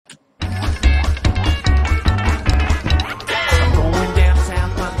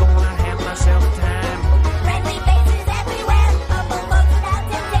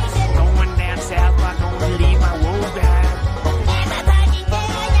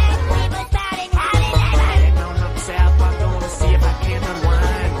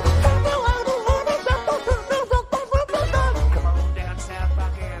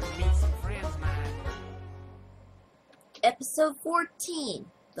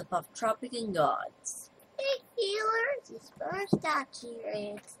the Poptropican gods. Hey healers, it's first out here,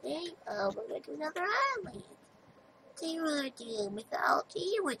 and today we're going to another island. Today we're going to do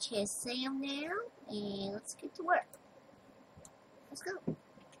mythology, which has Sam now, and let's get to work. Let's go.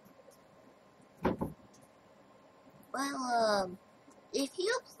 Well, if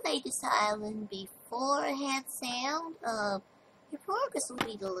you played this island before it had sound, your progress will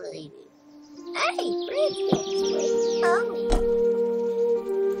be delayed. Hey, Bridget,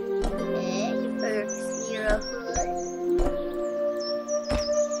 hey, first hero hood.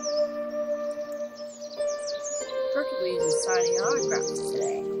 Hercules is signing autographs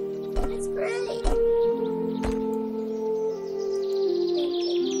today. That's great.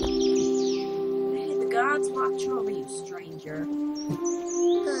 May the gods watch over you, stranger.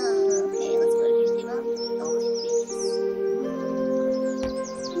 Okay, let's go to New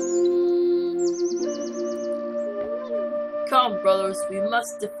Come, brothers, we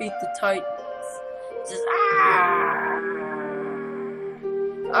must defeat the Titans. Just,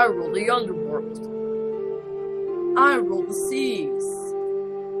 I rule the underworld. I rule the seas.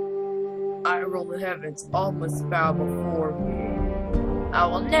 I rule the heavens. All must bow before me. I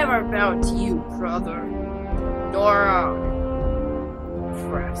will never bow to you, brother. Nor I.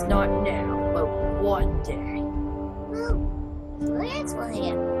 Perhaps not now, but one day. Oh, so that's what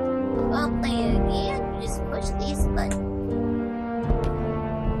happened. I'll play it again. Just push this button.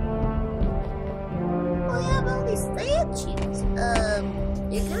 We have all these statues.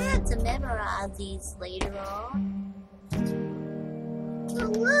 You're gonna have to memorize these later on. So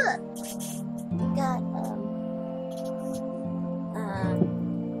look, we got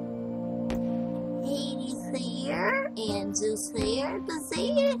Hades here and Zeus there. But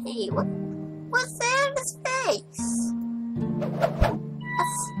hey, what's that on his face? A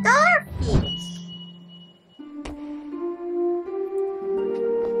starfish.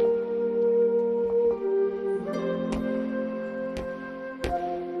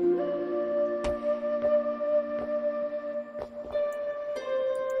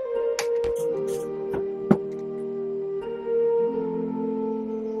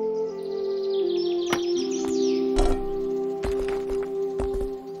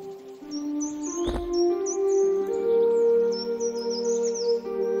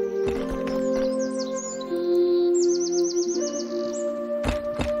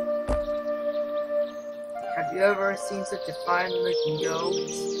 Have you ever seen such a fine-looking goat?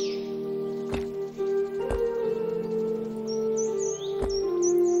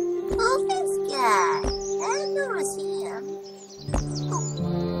 Who's this guy? I don't notice him. Oh.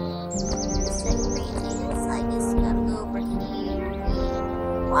 This thing is, I guess gotta go over here.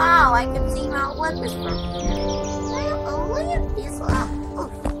 Wow, I can see Mount Olympus from here. Well, Olympus. Oh.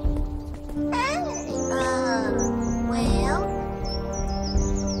 Hey, well.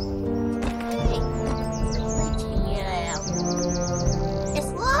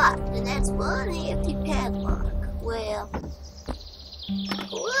 It's locked, and that's one empty padlock. Well,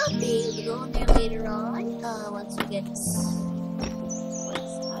 we'll be able to go in there later on. Once we get to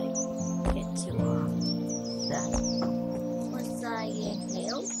once I get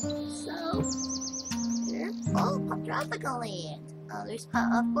help. So, Poptropica land.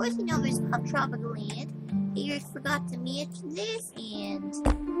 Of course, you know there's Poptropica land. You forgot to mention this, and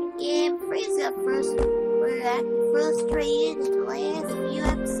yeah, I'm afraid we're acting frustrated in the last few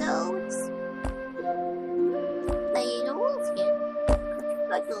episodes. Playing Wolfkin,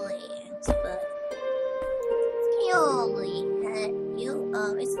 Poptropica land, but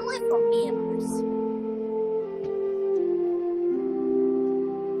it's only for members.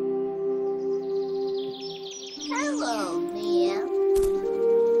 Hello, ma'am.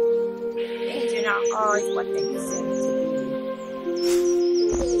 Things are not always what they seem to be.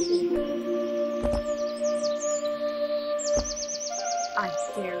 I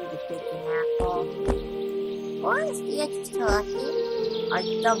dare you to pick an apple. What is the talking? I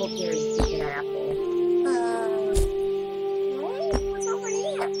double dare you to pick an apple. What's over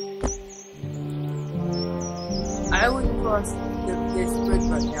there? I wouldn't cross this bridge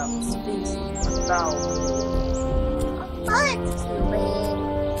right now. The Sphinx is about. What's too bad?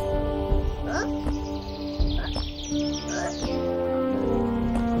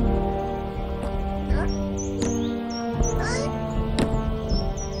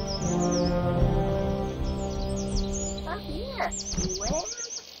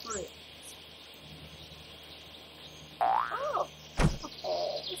 Oh,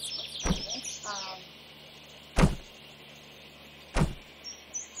 okay. This was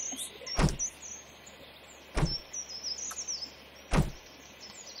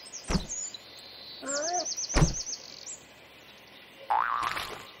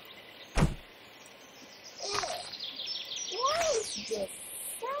just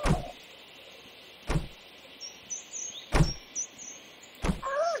say?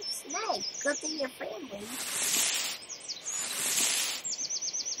 Oh, Snake, good thing you're friendly.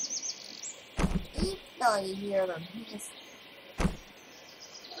 Even though you hear them hiss.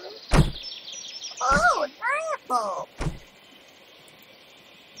 Oh, an apple!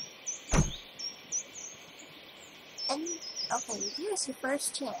 And, okay, here's your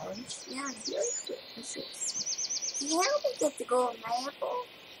first challenge. Now, your witnesses. Can you help me get the golden apple?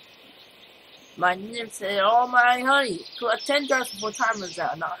 My name said, "Oh my honey, put 10 drops before time runs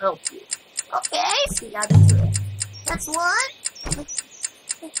out and I'll help you." Okay, so you gotta do it. That's 1, 2,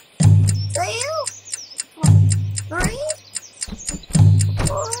 3,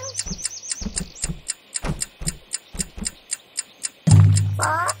 4,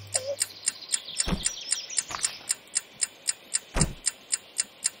 5,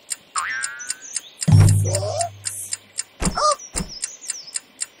 6. Oh!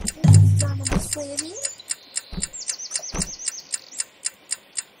 Son of a city.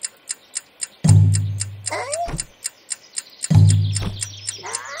 8,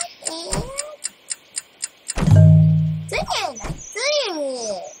 9, and 10. I did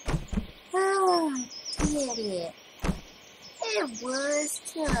it. Oh, I did it. It was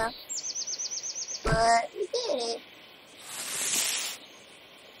tough, but we did it.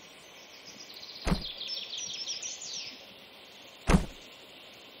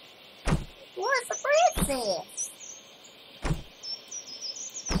 Where's the princess?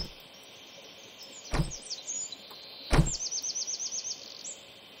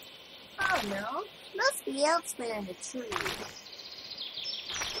 Oh no, must be elsewhere in the tree.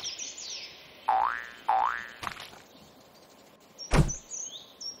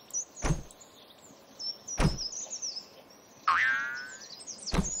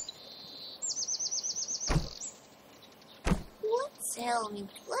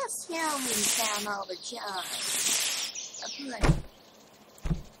 Let's tell me found all the jars. Okay.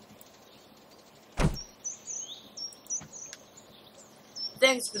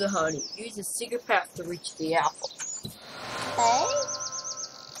 Thanks for the honey. Use a secret path to reach the apple. Okay.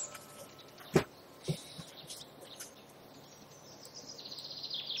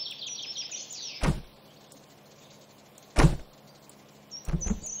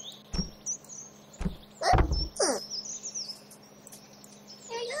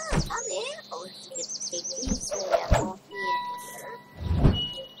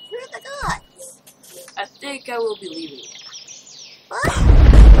 I think I will be leaving it. What?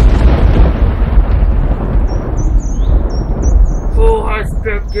 Who has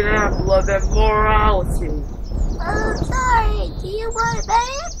picked an apple of immorality? Oh, sorry. Do you want it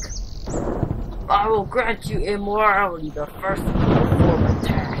back? I will grant you immorality, the first performance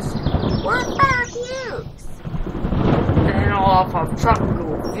task. What about abuse? Then all of Poptropica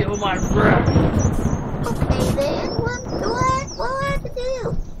will feel my breath. Okay then, what do I have to do?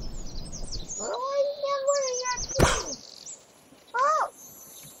 What do I do? Oh!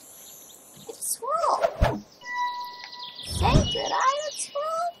 It's scroll! Sacred iron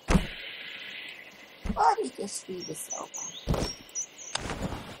scroll? Let me just read this over.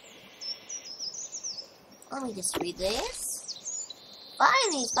 Let me just read this.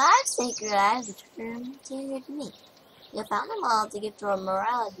 Find these 5 sacred items returned to me. You found them all to give to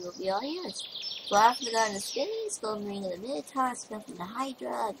morality will be all yours. Fly from the Garden of Cities, golden ring of the Minotaur, spell from the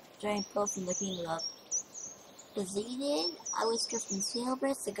Hydra, giant pearl from the Kingdom of Poseidon, I whisper from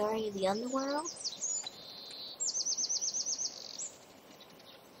Sailbreast, the guardian of the underworld.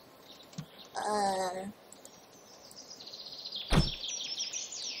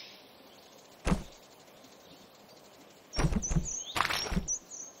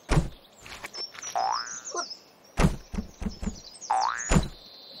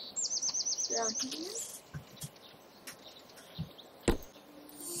 Down here.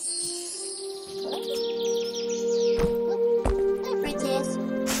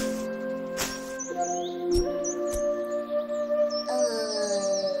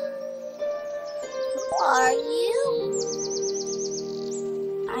 Are you?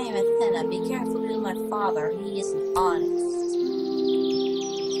 I am Athena. Be careful with my father. He isn't honest.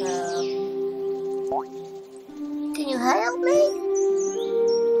 Can you help me?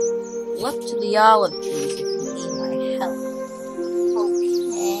 Look to the olive trees if you need my help.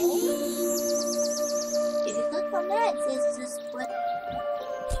 Okay. If you click on that, it says just what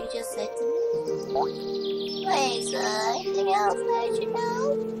she just said to me. Wait, anything else I should know?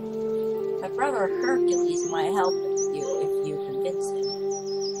 My brother Hercules might help you if you convince him.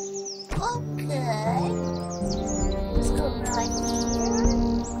 Okay. Let's go right here.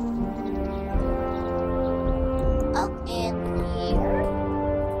 Up and here.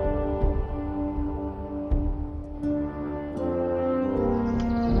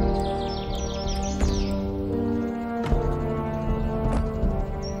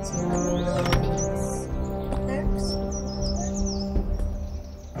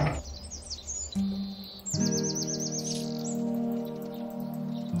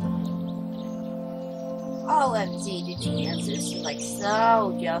 like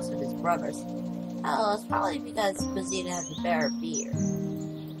so jealous of his brothers. Oh, it's probably because Bazina has a better beard.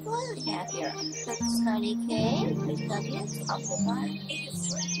 What do we have here? Cook's honey cake, with onions, apple pie,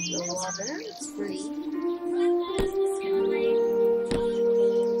 the water, it's free.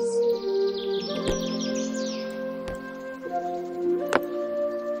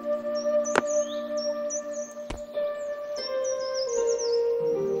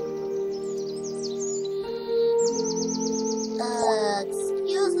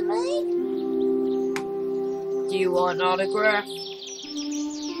 Excuse me? Do you want an autograph?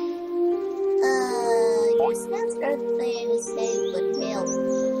 Your son's birthday to say would help.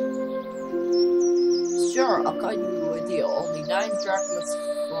 Sure, I'll cut you a deal. Only 9 drachmas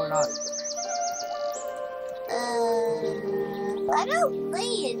for an autograph. I don't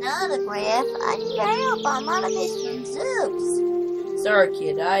need an autograph. I need help. I'm on a mission, Zeus. Sorry,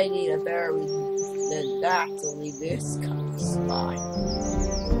 kid, I need a better reason than that to leave this kind of spot.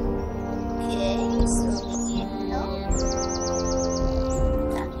 Okay, so we can't help.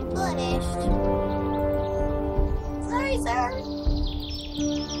 Got you punished. Sorry, sir.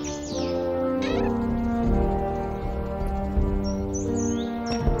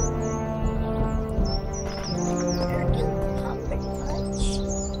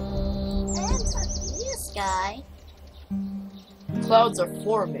 Guy. Clouds are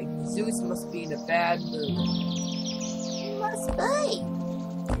forming. Zeus must be in a bad mood. He must be.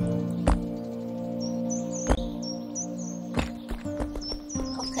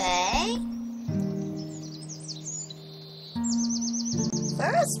 Okay.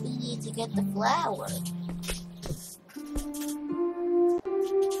 First, we need to get the flower.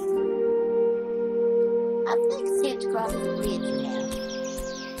 I think it's safe to cross the bridge now.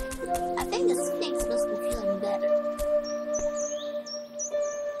 I think the Sphinx must be feeling better.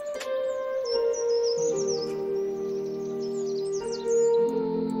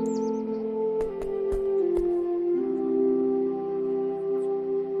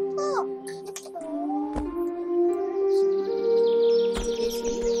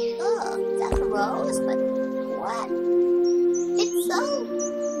 Oh, that's a rose, but what? It's so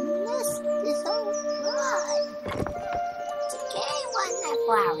dry. Okay, one that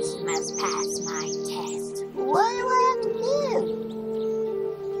flowers must pass my test. What do I have to do?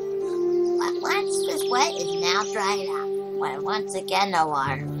 Once this wet is now dried up. When once again the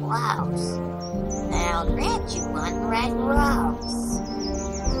water flows. I'll grant you one red rose.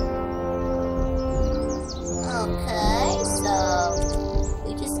 Okay, so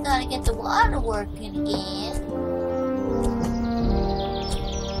we just gotta get the water working again.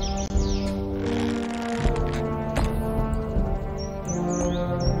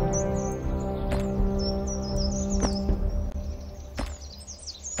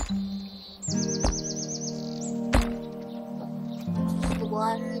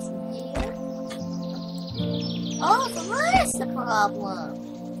 Water is here. Oh, so where's the problem?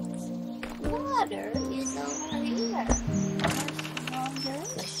 Water is over here.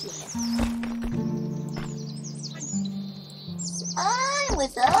 I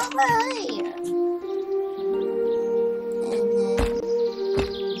was over here. And then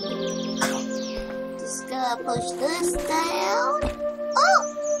just gotta push this down. Oh!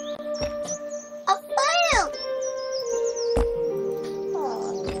 I failed!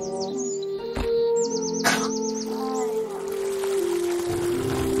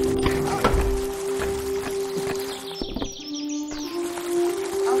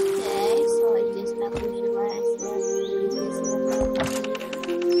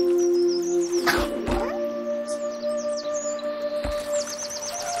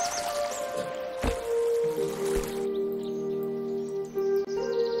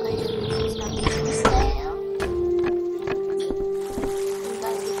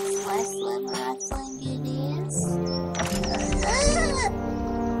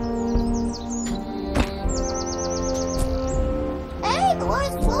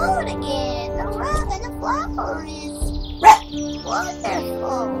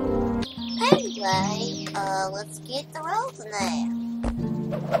 Wonderful. Anyway, let's get the rope now.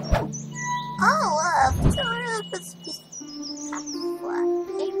 Oh, the rope is just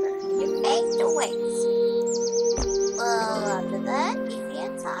paper. You hate to waste. Well, after that, you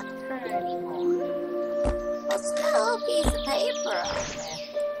can't talk to her anymore. Let's put a little piece of paper on there.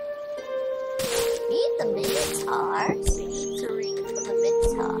 Need the minotaur, so you need to reach for the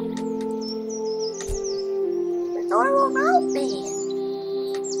minotaur. The door won't open.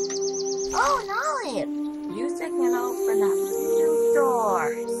 Oh, no, music can open up new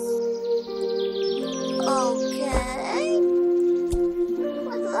doors. Okay.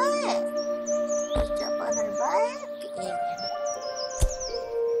 What's that? Jump on her back and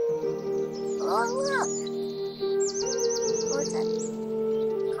look! What's that?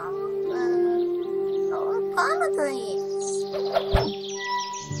 Pomegranates!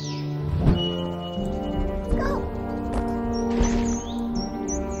 Let's go!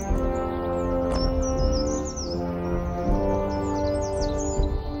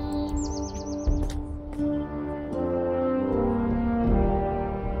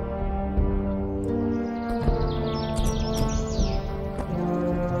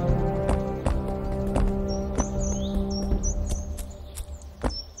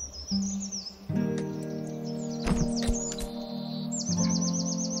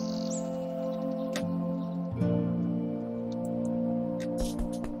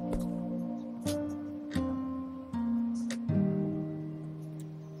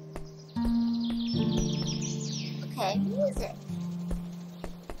 Okay, music.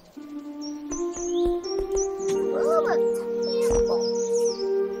 Room of temples.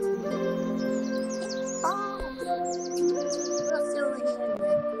 Oh, we'll fill it in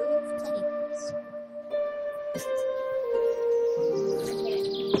with groove tables.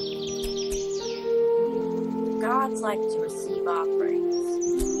 Gods like to receive offerings.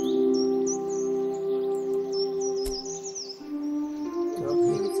 To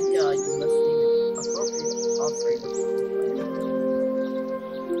appear to God, you must leave appropriate offerings.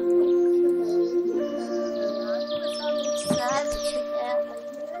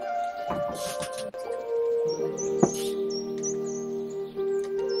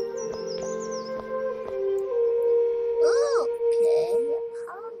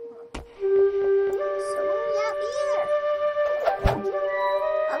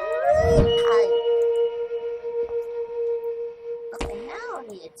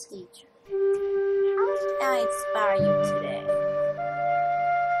 Teacher, how can I inspire you today?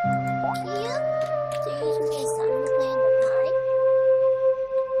 Can you teach me something to play the pipe?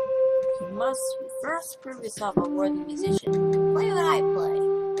 You must first prove yourself a worthy musician. What would I play?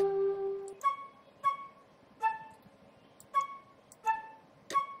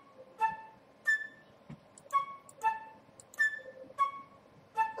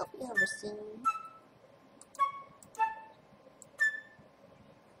 Hope you ever soon.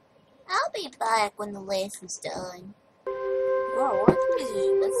 I'll be back when the lesson's done. Wow, what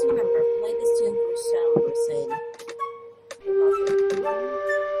musician? Let's remember. Play this tune for Shallow City.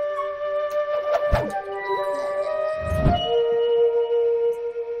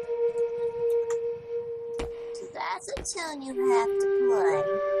 So that's a tune you have to play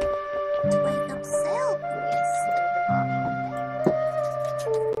to wake up Sailfish.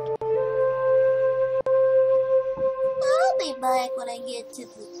 I'll be back when I get to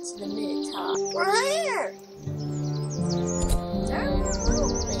the mid-top. We're here! They're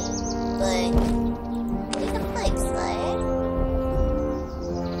moving, but we can fix that.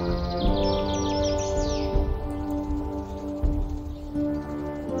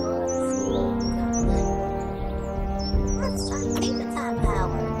 Let's try to beat the time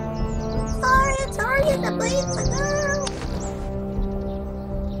power. Sorry, it's already in the bleeds a girl.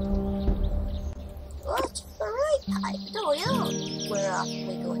 Watch the right pipe. No, we don't. We're off.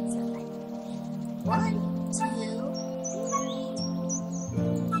 We go inside. 1, 2, 3,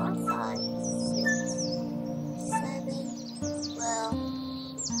 4, 5, 6, 7. Well,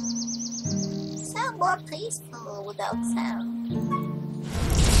 sound more peaceful without sound.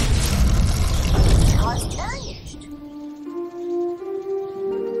 Now it's changed.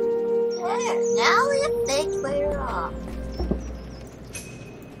 There. Now we think we're off.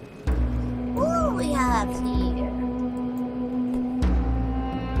 What do we have here?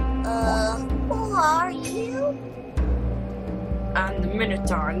 Who are you? I'm the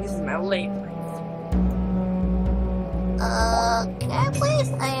Minotaur, and this is my labor. Can I please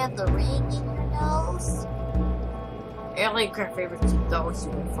have the ring in your nose? Alien craft favorites to those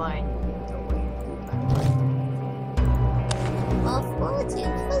who can find the way Of course, you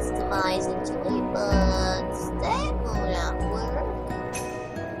customize it to it, but that will not work.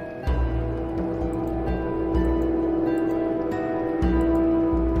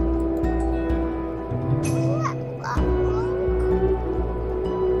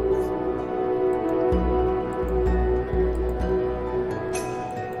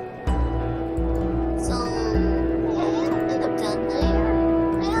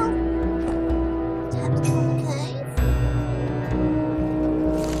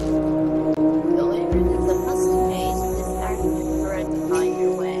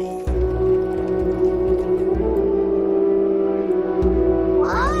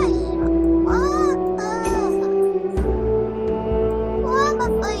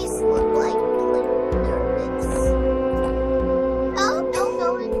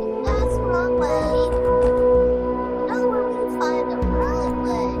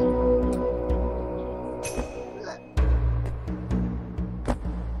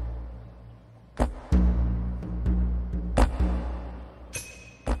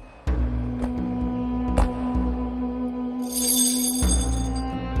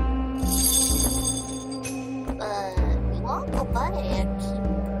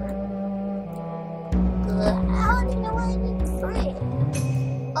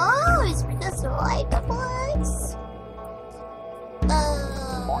 destroy the place? Who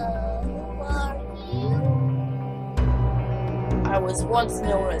are you? I was once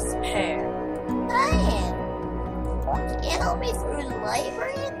known as Pan. Pan, can you help me through the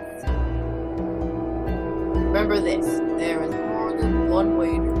labyrinth? Remember this, there is more than one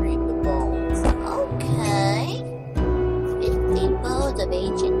way to read the bones. Okay. 15 bones of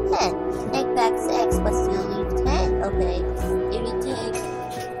ancient men. Take back 6, but still leave 10. Okay. If you take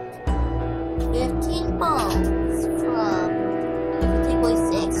 15 bones from, if you take away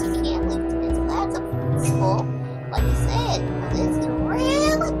 6, you can't leave 10. So that's a principle. Like I said, this is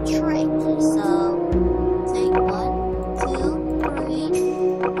really tricky. So, take 1, 2, 3.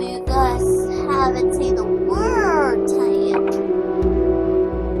 You guys haven't seen the word type.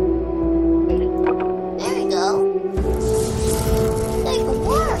 There we go. Take the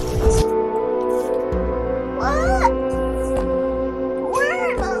word. What? Where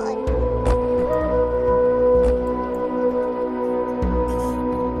am I?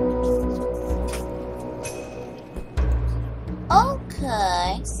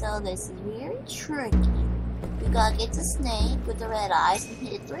 Okay, so this is very tricky. You gotta get the snake with the red eyes and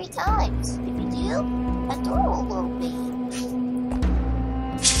hit it 3 times. If you do, a door will open.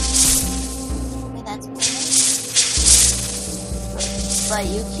 Okay, that's one. But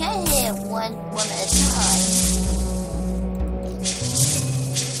you can hit one at a time.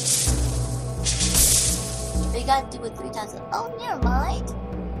 But you gotta do it 3 times. Oh, never mind.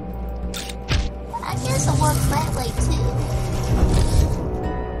 I guess it works that way too.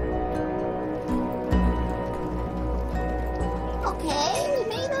 Okay, we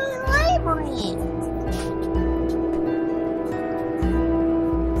made a labyrinth.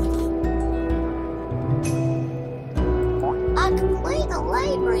 I completed the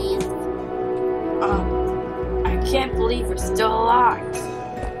labyrinth. I can't believe you're still alive.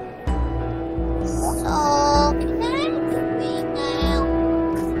 So, can I leave now?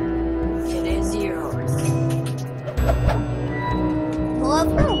 It is yours.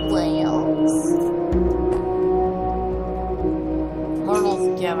 Whoever wins. Mortals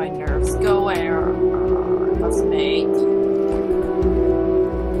get my nerves going. Must make.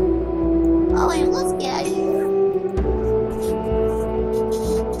 Oh, wait, let's get out of here.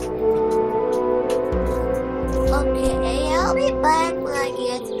 Okay, I'll be back when I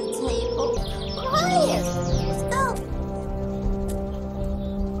get to the table. Quiet, let's go.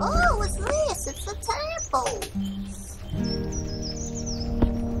 Oh, what's this? It's a temple.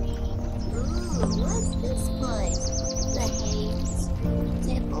 Ooh, what's this place? The Hayes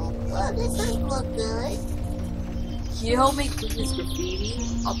Temple. Oh, this doesn't look good. Can you help me with this graffiti?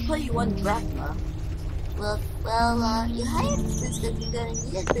 I'll play you one drachma. Well, you hired this because you're gonna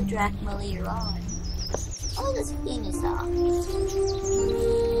use the drachma later on. Oh, this thing is off.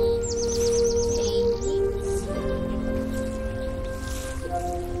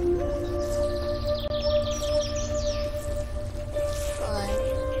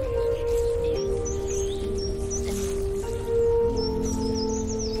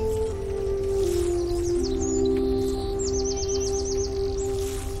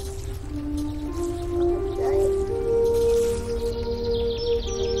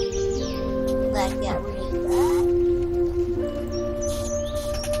 Black got rid of that.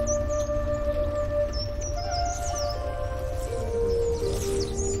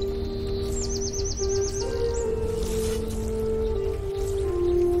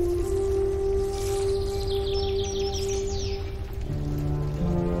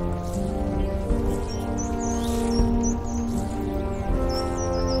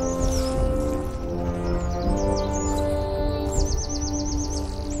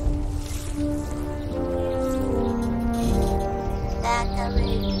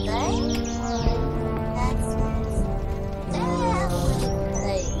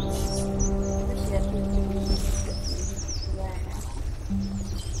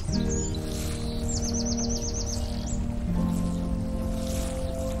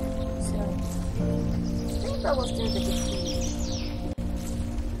 Almost done the graffiti.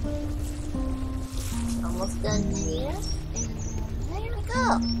 Almost done here. There we go.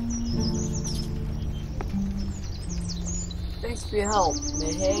 Thanks for your help.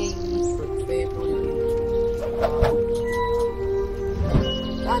 May Hayes for faithfully.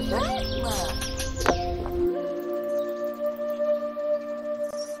 Got that one.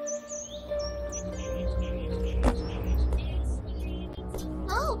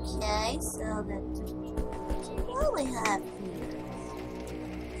 Okay, so that's what we have here.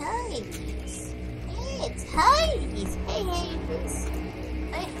 Hades. Hey, it's Hades. Hey, Hades.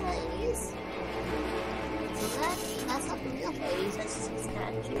 Hey, Hades. So that's not the real Hades. That's just a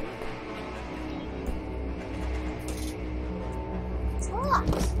statue.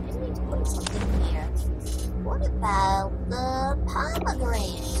 locked. I need to put something here. What about the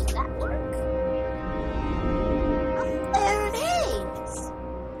pomegranate? Does that work? Oh, there it is.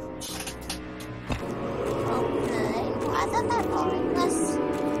 Okay, why is that falling less?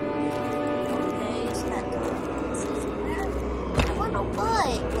 Okay, it's not doing this, is it? I wonder why.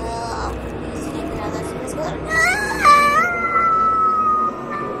 Well, let's see how this is going.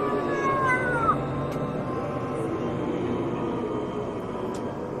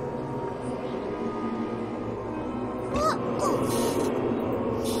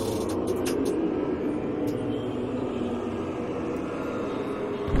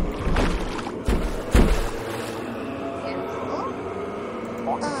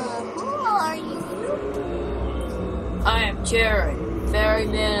 Who are you? I am Jerry,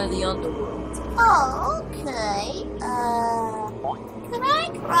 ferryman of the underworld. Oh, okay. Can I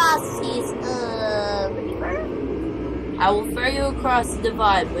cross this, river? I will ferry you across the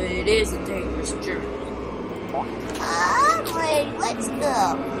divide, but it is a dangerous journey. I'm ready. Let's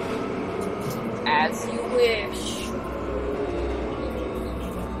go. As you wish.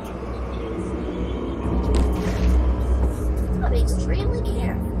 I'm extremely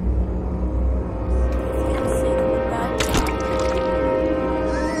careful.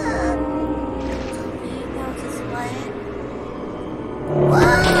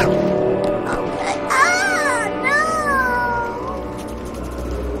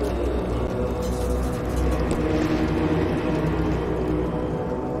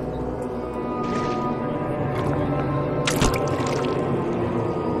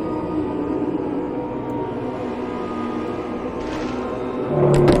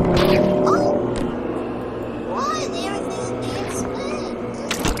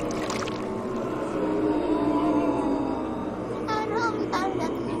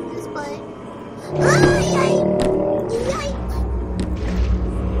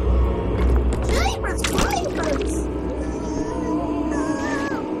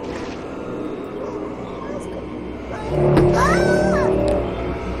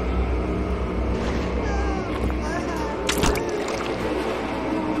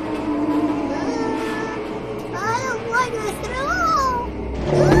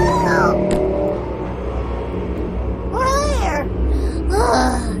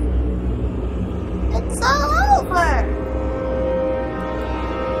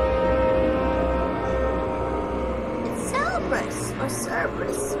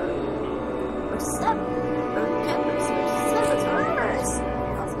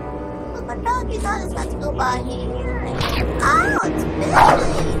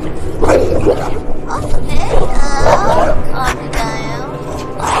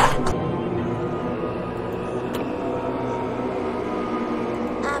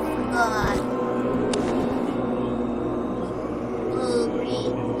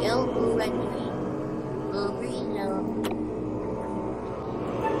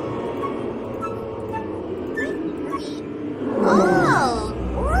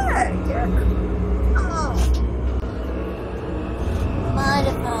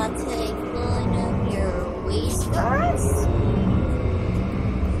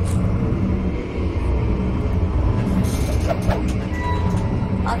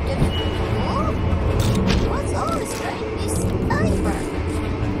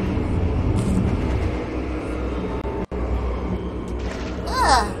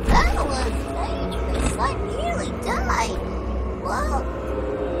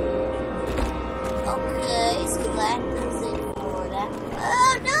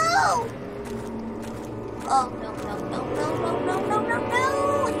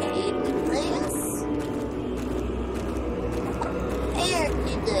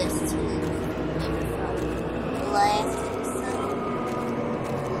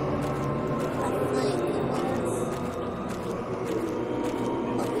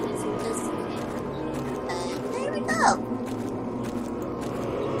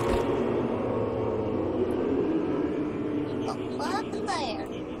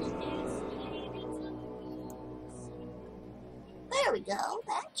 There we go.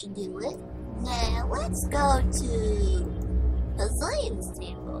 That should do it. Now let's go to Zion's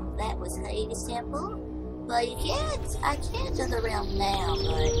temple. That was Hades' temple. But I can't turn around now,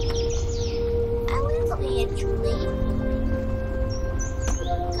 but I will eventually.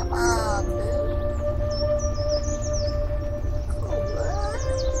 Come on, dude.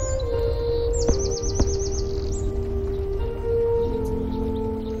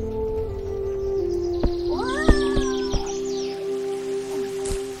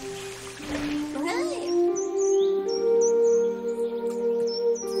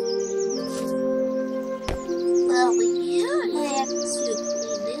 Well, you have to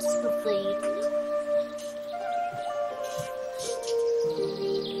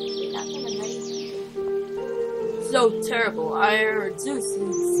so terrible. I heard Zeus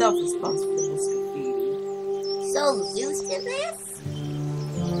himself responsible for this graffiti. So Zeus did this?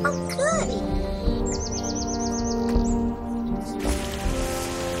 Oh, goody.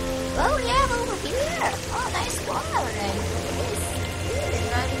 What do we have over here? Oh, nice water. It's good and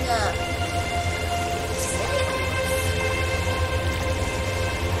running up.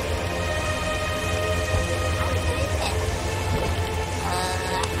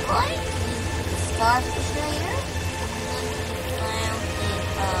 Starfish later.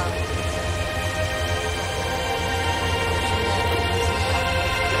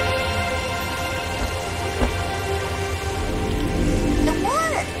 The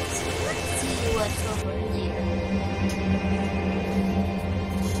water. Let's see what's over there.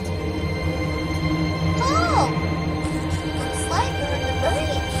 Oh, looks like we're in the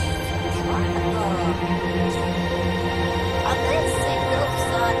beach. I'm gonna say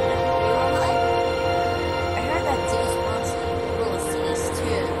Philip's on your life.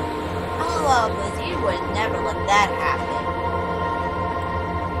 But you would never let that happen.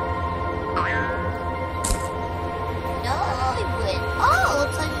 No, I wouldn't. Oh,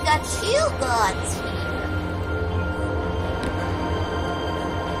 looks like we got shield gods here.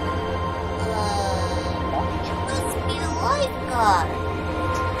 It must be the lifeguard.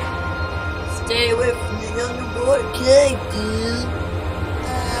 Stay away from the underwater cave, dude.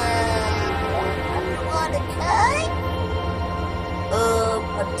 Underwater cave?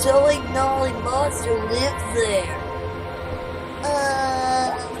 A towing gnarly monster lives there.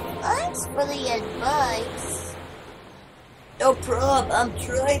 Thanks for the advice. No problem, I'm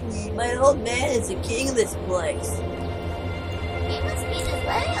trying you. My old man is the king of this place. He must be the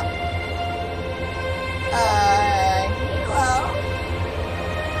lamb. Hello?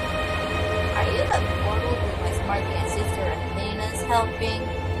 Are you the portal with my smart sister Athena's helping?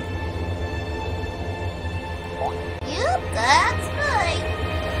 Yep, that's right.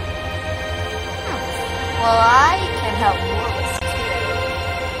 Well, I can help mortals too.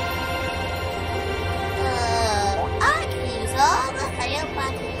 I can use all the help I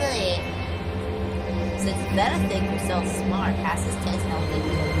can get. Since Beta thinks herself smart, passes test helping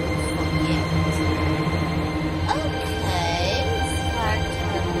you forget. Okay, smart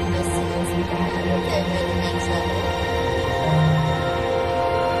missing that really makes sense.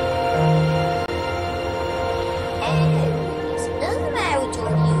 It doesn't matter which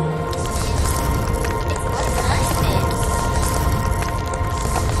one you use. It's what time it is.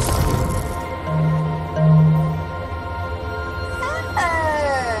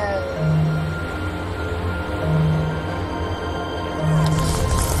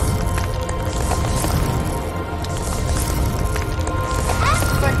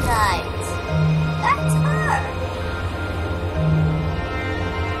 Aphrodite. That's her.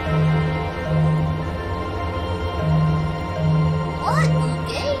 What new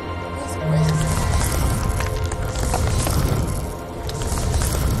game is this?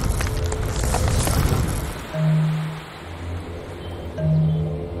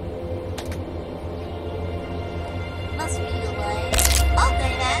 Must be the way.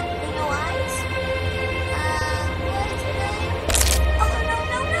 Okay then, Blue Eyes. What is your name? Oh no.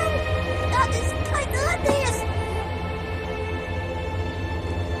 Not this. I got this.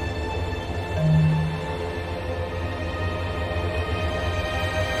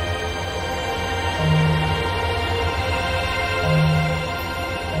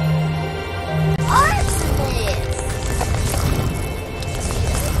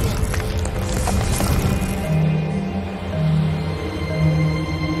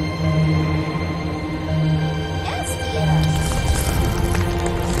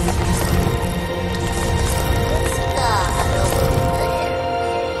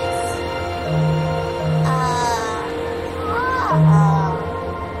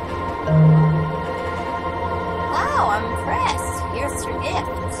 Wow, I'm impressed. Here's your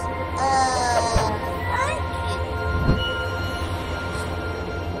gift. Thank you.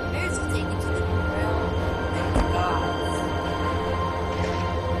 Here's to take you to the realm of the gods.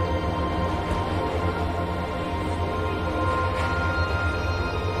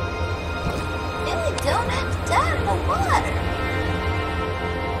 They don't have to die in the water.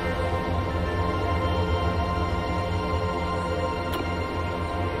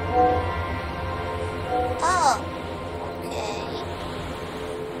 Oh, okay.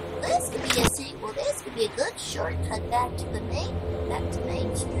 This could be a sequel. This could be a good shortcut back to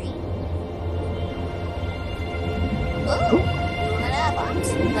Main Street. Oh, we went out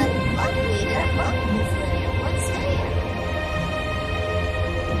onto but luckily there are bubbles there. What's there?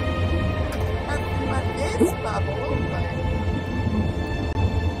 Nothing but this bubble, but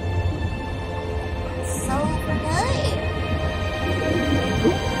so nice.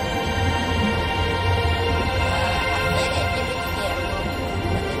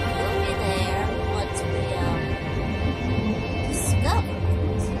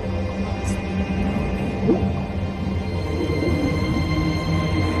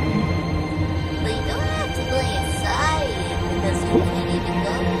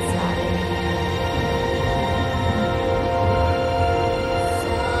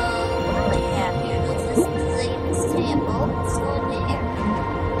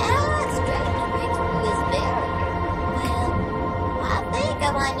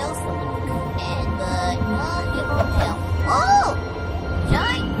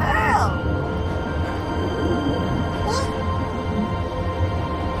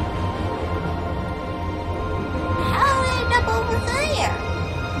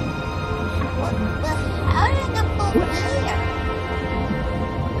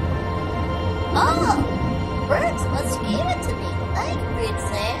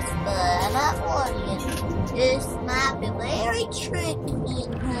 be very tricky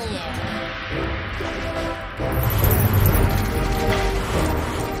in here.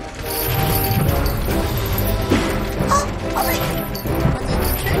 Oh, the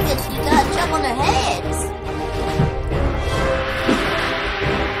trick is you gotta jump on their heads.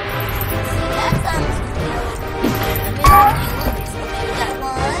 See, that sounds good. We got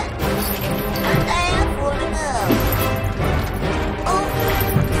one. Turn down, 4 to go. Oh,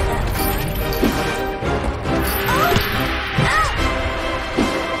 I'm terrible at this.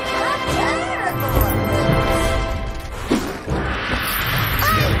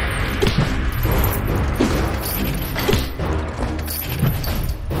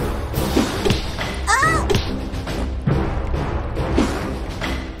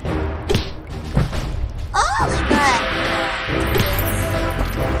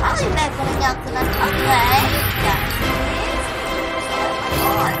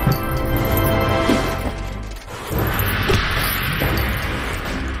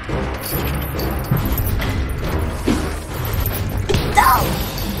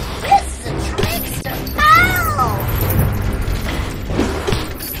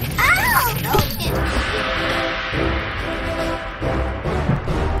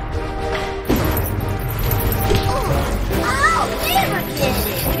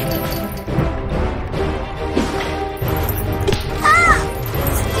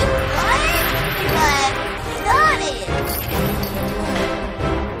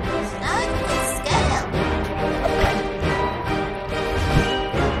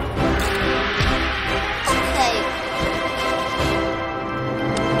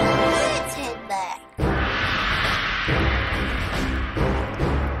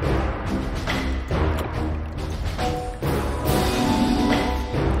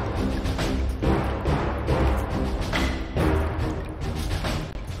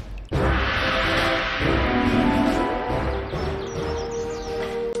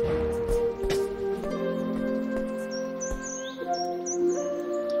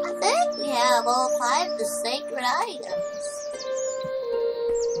 Have all 5 of the sacred items.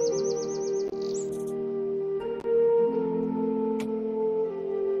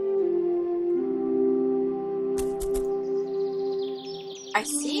 I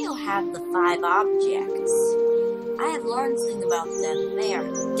see you have the 5 objects. I have learned something about them. They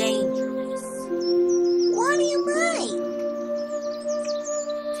are dangerous. What do you mean?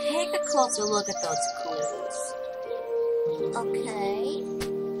 Take a closer look at those clues. Okay.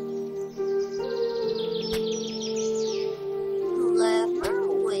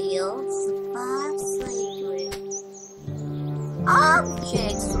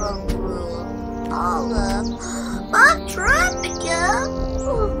 Objects from rule all of Poptropica.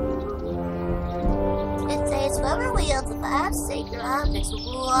 It says whoever wields the 5 sacred objects will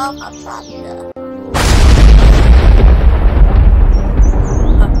rule all Poptropica.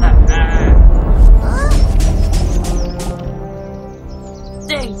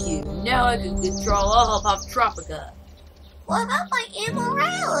 Thank you. Now I can control all Poptropica. What about my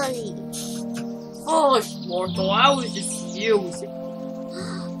immorality? Foolish mortal, I was just using.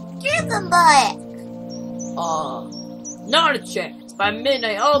 Give them back! Not a chance. By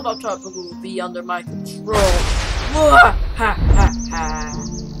midnight, all Poptropica will be under my control.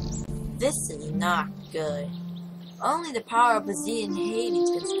 This is not good. Only the power of Azia and Hades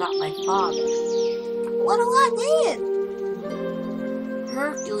can stop my father. What do I do?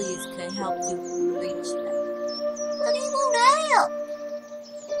 Hercules can help you reach them. But he won't help.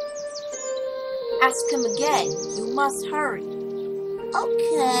 Ask him again. You must hurry.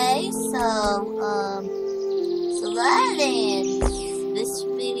 Okay, so that ends this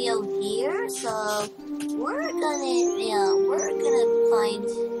video here. So we're gonna find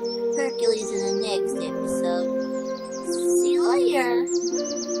Hercules in the next episode. See you later.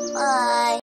 Bye.